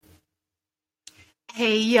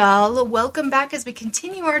Hey y'all, welcome back as we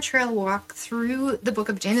continue our trail walk through the book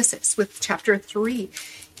of Genesis with chapter 3.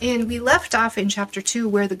 And we left off in chapter 2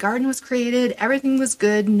 where the garden was created, everything was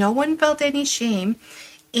good, no one felt any shame,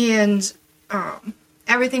 and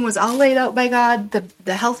everything was all laid out by God.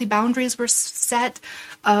 The healthy boundaries were set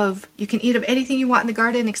of you can eat of anything you want in the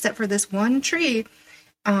garden except for this one tree,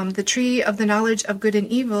 the tree of the knowledge of good and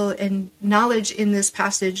evil. And knowledge in this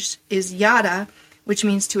passage is yada, which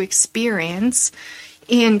means to experience.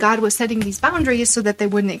 And God was setting these boundaries so that they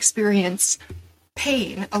wouldn't experience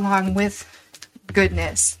pain along with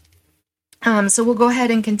goodness. So we'll go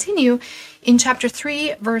ahead and continue in chapter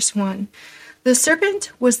 3, verse 1. The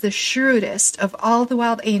serpent was the shrewdest of all the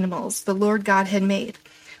wild animals the Lord God had made.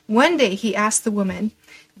 One day he asked the woman,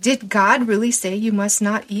 "Did God really say you must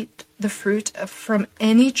not eat the fruit from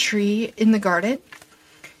any tree in the garden?"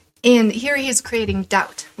 And here he is creating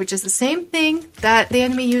doubt, which is the same thing that the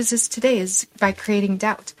enemy uses today, is by creating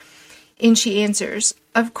doubt. And she answers,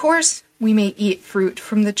 "Of course we may eat fruit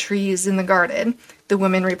from the trees in the garden," the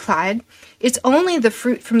woman replied. "It's only the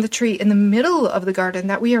fruit from the tree in the middle of the garden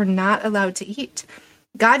that we are not allowed to eat.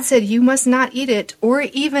 God said you must not eat it or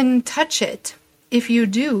even touch it. If you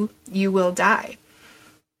do, you will die."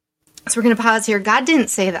 So we're going to pause here. God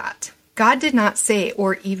didn't say that. God did not say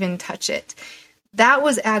or even touch it. That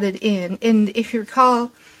was added in. And if you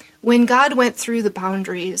recall, when God went through the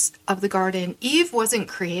boundaries of the garden, Eve wasn't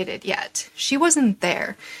created yet. She wasn't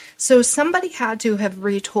there. So somebody had to have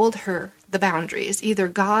retold her the boundaries, either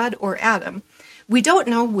God or Adam. We don't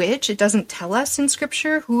know which. It doesn't tell us in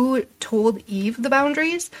Scripture who told Eve the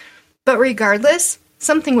boundaries. But regardless,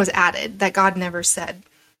 something was added that God never said.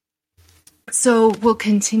 So we'll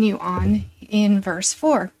continue on in verse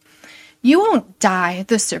 4. "You won't die,"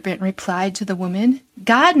 the serpent replied to the woman.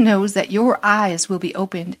 "God knows that your eyes will be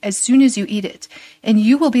opened as soon as you eat it, and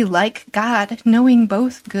you will be like God, knowing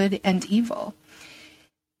both good and evil."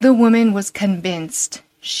 The woman was convinced.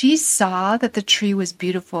 She saw that the tree was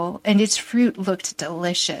beautiful and its fruit looked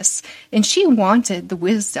delicious, and she wanted the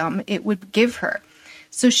wisdom it would give her.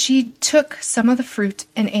 So she took some of the fruit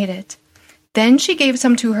and ate it. Then she gave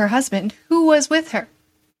some to her husband, who was with her,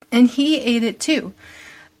 and he ate it too.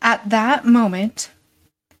 At that moment,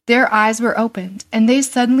 their eyes were opened, and they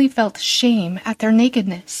suddenly felt shame at their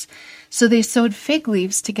nakedness. So they sewed fig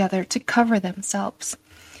leaves together to cover themselves.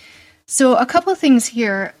 So a couple of things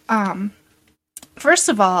here. First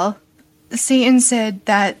of all, Satan said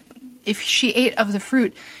that if she ate of the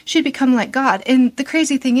fruit, she'd become like God. And the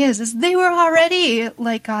crazy thing is they were already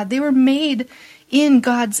like God. They were made in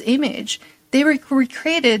God's image. They were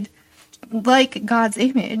created like God's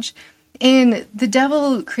image. And the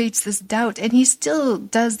devil creates this doubt, and he still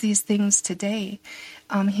does these things today.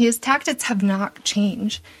 His tactics have not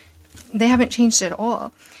changed. They haven't changed at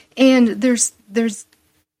all. And there's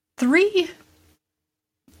three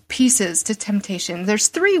pieces to temptation. There's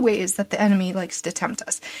three ways that the enemy likes to tempt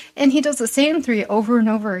us. And he does the same three over and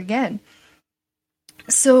over again.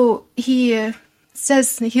 So he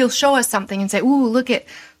says he'll show us something and say, "Ooh, look at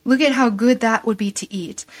how good that would be to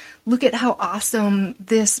eat. Look at how awesome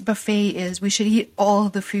this buffet is. We should eat all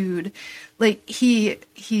the food." Like he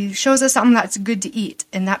shows us something that's good to eat,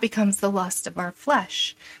 and that becomes the lust of our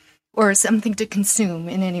flesh or something to consume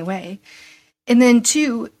in any way. And then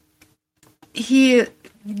 2, he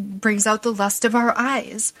brings out the lust of our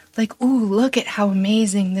eyes. Like, "Ooh, look at how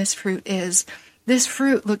amazing this fruit is. This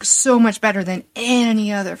fruit looks so much better than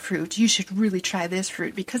any other fruit. You should really try this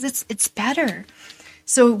fruit because it's better."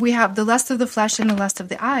 So we have the lust of the flesh and the lust of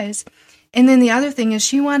the eyes. And then the other thing is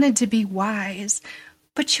she wanted to be wise,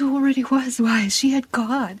 but she already was wise. She had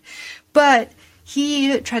God. But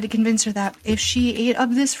he tried to convince her that if she ate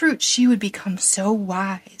of this fruit, she would become so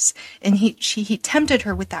wise. And he tempted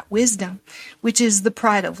her with that wisdom, which is the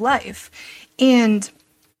pride of life. And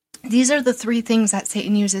these are the three things that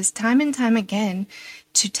Satan uses time and time again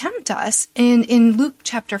to tempt us. And in Luke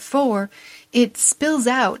chapter 4, it spills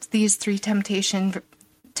out these three temptation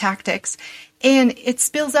tactics, and it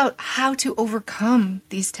spills out how to overcome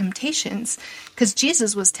these temptations, because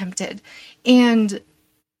Jesus was tempted, and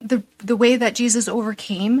the way that Jesus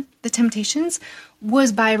overcame the temptations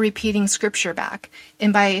was by repeating scripture back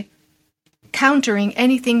and by countering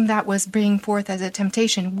anything that was bringing forth as a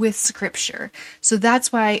temptation with scripture. So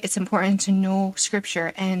that's why it's important to know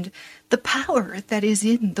scripture and the power that is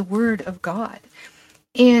in the word of God.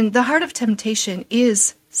 And the heart of temptation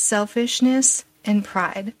is selfishness and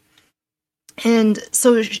pride. And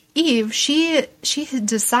so Eve, she had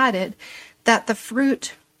decided that the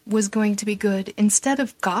fruit was going to be good instead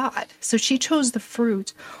of God. So she chose the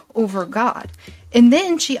fruit over God. And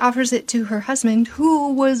then she offers it to her husband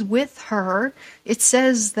who was with her. It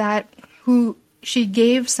says that she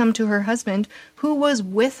gave some to her husband who was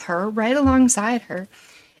with her, right alongside her.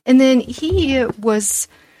 And then he was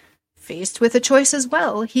faced with a choice as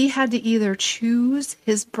well. He had to either choose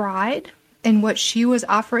his bride and what she was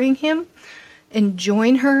offering him and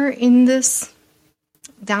join her in this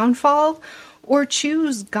downfall, or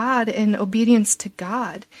choose God and obedience to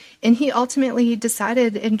God. And he ultimately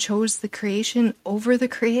decided and chose the creation over the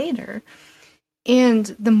creator.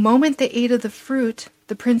 And the moment they ate of the fruit,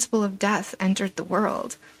 the principle of death entered the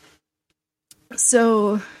world.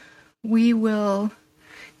 So we will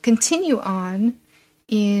continue on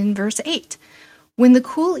in verse 8. When the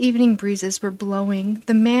cool evening breezes were blowing,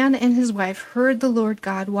 the man and his wife heard the Lord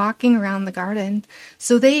God walking around the garden.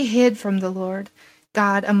 So they hid from the Lord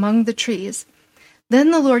God among the trees.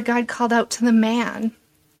 Then the Lord God called out to the man,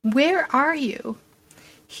 "Where are you?"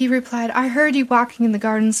 He replied, "I heard you walking in the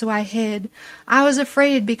garden, so I hid. I was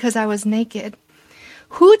afraid because I was naked."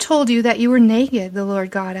 "Who told you that you were naked?" the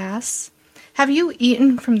Lord God asked. "Have you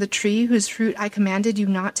eaten from the tree whose fruit I commanded you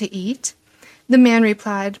not to eat?" The man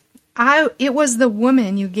replied, It was the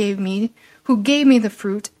woman you gave me who gave me the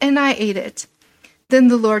fruit, and I ate it." Then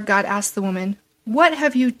the Lord God asked the woman, "What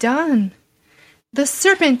have you done?" "The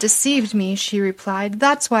serpent deceived me," she replied.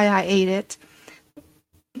 "That's why I ate it."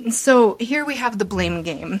 So here we have the blame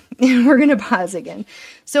game. We're going to pause again.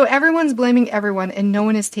 So everyone's blaming everyone and no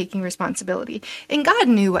one is taking responsibility. And God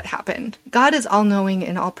knew what happened. God is all-knowing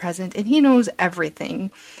and all-present, and he knows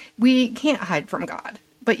everything. We can't hide from God.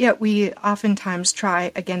 But yet we oftentimes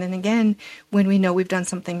try again and again when we know we've done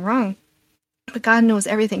something wrong. But God knows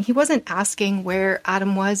everything. He wasn't asking where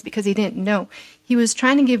Adam was because he didn't know. He was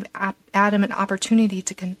trying to give Adam an opportunity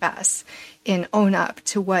to confess and own up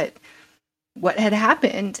to what had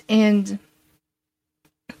happened. And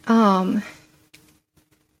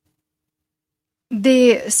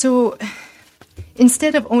so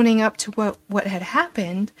instead of owning up to what had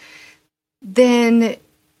happened, then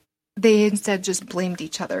they instead just blamed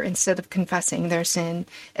each other instead of confessing their sin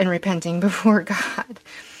and repenting before God.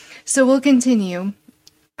 So we'll continue.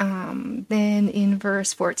 Then in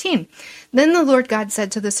verse 14, then the Lord God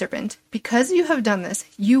said to the serpent, "Because you have done this,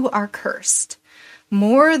 you are cursed.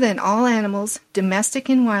 More than all animals, domestic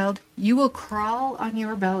and wild, you will crawl on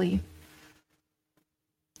your belly,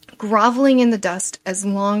 groveling in the dust as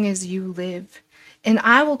long as you live. And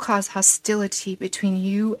I will cause hostility between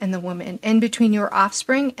you and the woman, and between your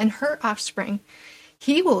offspring and her offspring.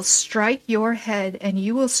 He will strike your head, and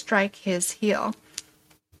you will strike his heel."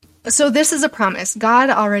 So this is a promise.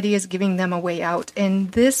 God already is giving them a way out.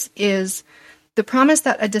 And this is the promise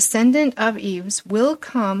that a descendant of Eve's will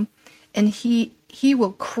come, and he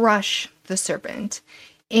will crush the serpent.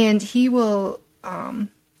 And he will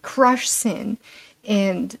crush sin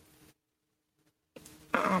and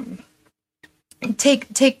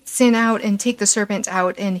take sin out and take the serpent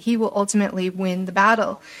out, and he will ultimately win the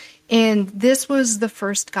battle. And this was the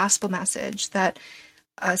first gospel message, that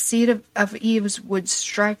a seed of Eve's would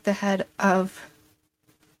strike the head of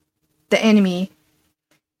the enemy.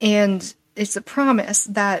 And it's a promise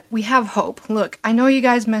that we have hope. Look, I know you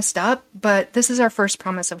guys messed up, but this is our first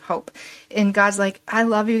promise of hope. And God's like, I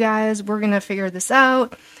love you guys. We're going to figure this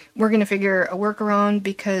out. We're going to figure a workaround,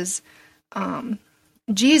 because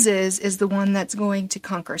Jesus is the one that's going to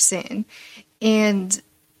conquer sin. And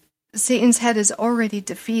Satan's head is already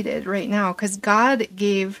defeated right now, because God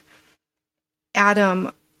gave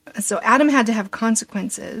Adam, so Adam had to have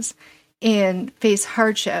consequences and face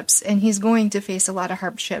hardships, and he's going to face a lot of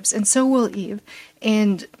hardships, and so will Eve.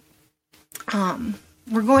 And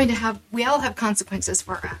we all have consequences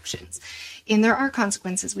for our actions, and there are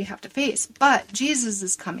consequences we have to face. But Jesus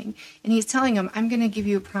is coming, and he's telling them, I'm going to give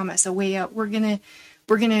you a promise, a way out. We're going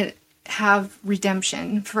to have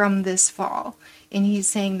redemption from this fall. And he's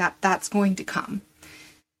saying that that's going to come.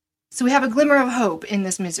 So we have a glimmer of hope in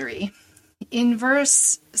this misery. In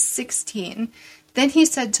verse 16, then he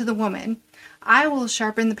said to the woman, I will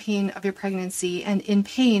sharpen the pain of your pregnancy, and in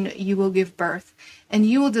pain you will give birth, and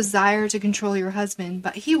you will desire to control your husband,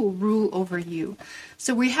 but he will rule over you.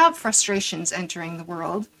 So we have frustrations entering the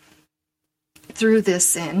world through this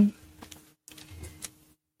sin.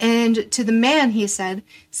 And to the man he said,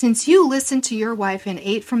 since you listened to your wife and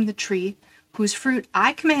ate from the tree whose fruit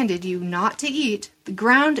I commanded you not to eat, the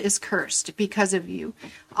ground is cursed because of you.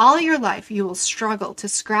 All your life you will struggle to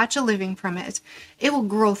scratch a living from it. It will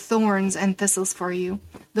grow thorns and thistles for you,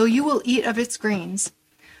 though you will eat of its grains.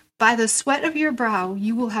 By the sweat of your brow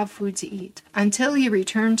you will have food to eat, until you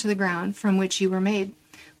return to the ground from which you were made.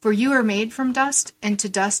 For you are made from dust, and to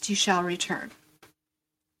dust you shall return.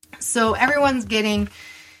 So everyone's getting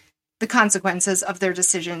the consequences of their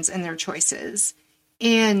decisions and their choices.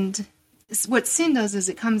 And what sin does is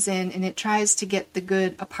it comes in and it tries to get the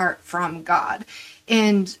good apart from God.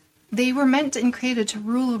 And they were meant and created to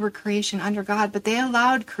rule over creation under God, but they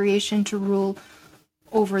allowed creation to rule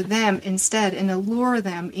over them instead and allure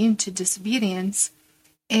them into disobedience.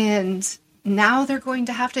 And now they're going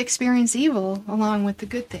to have to experience evil along with the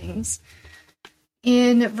good things.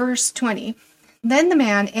 In verse 20, then the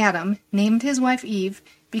man, Adam, named his wife Eve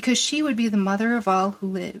because she would be the mother of all who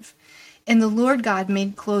live. And the Lord God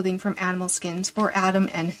made clothing from animal skins for Adam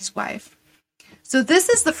and his wife. So this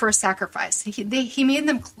is the first sacrifice. He made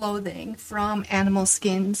them clothing from animal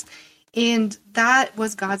skins, and that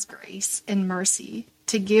was God's grace and mercy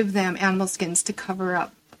to give them animal skins to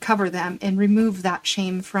cover them and remove that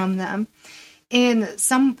shame from them. And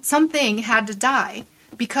something had to die.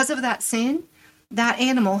 Because of that sin, that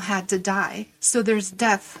animal had to die. So there's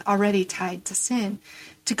death already tied to sin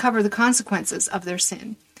to cover the consequences of their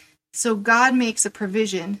sin. So God makes a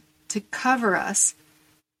provision to cover us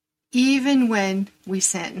even when we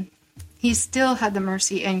sin. He still had the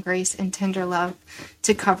mercy and grace and tender love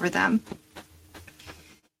to cover them.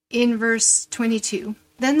 In verse 22,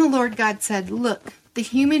 then the Lord God said, look, the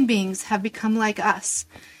human beings have become like us,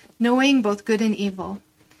 knowing both good and evil.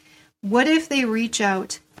 What if they reach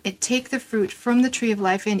out and take the fruit from the tree of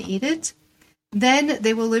life and eat it? Then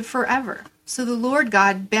they will live forever. So the Lord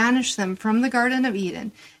God banished them from the Garden of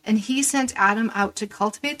Eden, and he sent Adam out to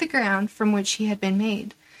cultivate the ground from which he had been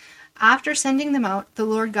made. After sending them out, the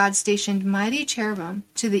Lord God stationed mighty cherubim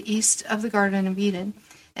to the east of the Garden of Eden,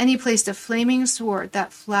 and he placed a flaming sword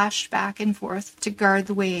that flashed back and forth to guard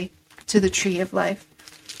the way to the tree of life.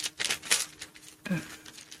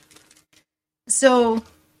 So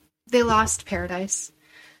they lost paradise.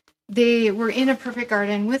 They were in a perfect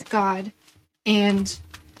garden with God, and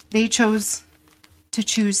they chose to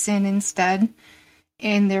choose sin instead,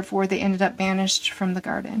 and therefore they ended up banished from the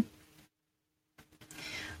garden.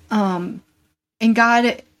 And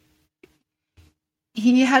God,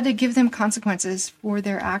 he had to give them consequences for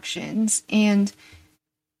their actions. And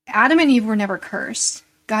Adam and Eve were never cursed.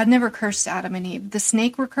 God never cursed Adam and Eve. The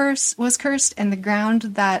snake was cursed, and the ground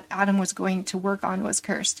that Adam was going to work on was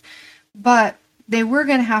cursed. But they were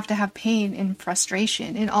going to have pain and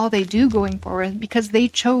frustration in all they do going forward because they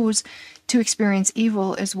chose to experience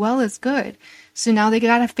evil as well as good. So now they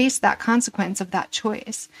got to face that consequence of that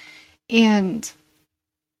choice. And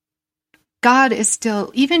God is still,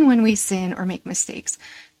 even when we sin or make mistakes,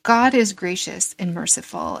 God is gracious and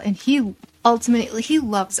merciful, and he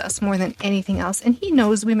loves us more than anything else, and he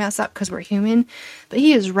knows we mess up because we're human, but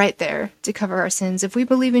he is right there to cover our sins. If we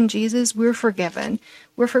believe in Jesus, we're forgiven.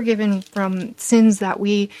 We're forgiven from sins that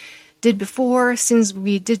we did before, sins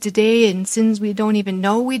we did today, and sins we don't even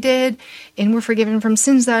know we did, and we're forgiven from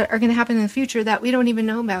sins that are going to happen in the future that we don't even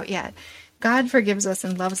know about yet. God forgives us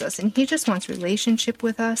and loves us, and he just wants relationship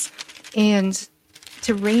with us and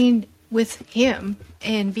to reign with him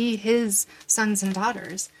and be his sons and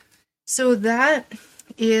daughters. So that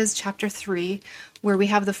is chapter 3, where we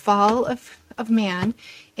have the fall of man.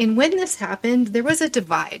 And when this happened, there was a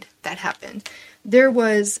divide that happened. There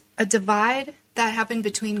was a divide that happened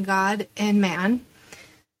between God and man.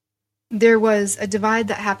 There was a divide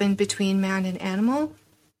that happened between man and animal.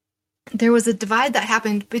 There was a divide that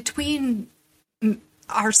happened between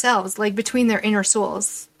ourselves, like between their inner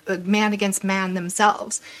souls, man against man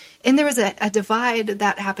themselves. And there was a divide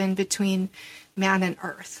that happened between man and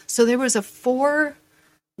earth. So there was a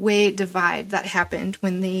 4-way divide that happened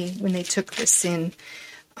when they took the sin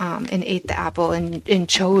and ate the apple and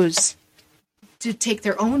chose to take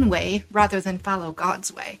their own way rather than follow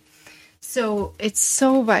God's way. So it's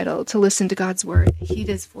so vital to listen to God's word, heed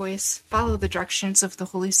his voice, follow the directions of the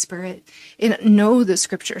Holy Spirit, and know the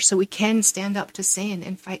scripture so we can stand up to sin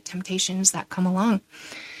and fight temptations that come along.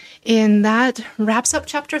 And that wraps up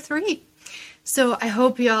chapter 3. So I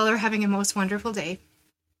hope y'all are having a most wonderful day.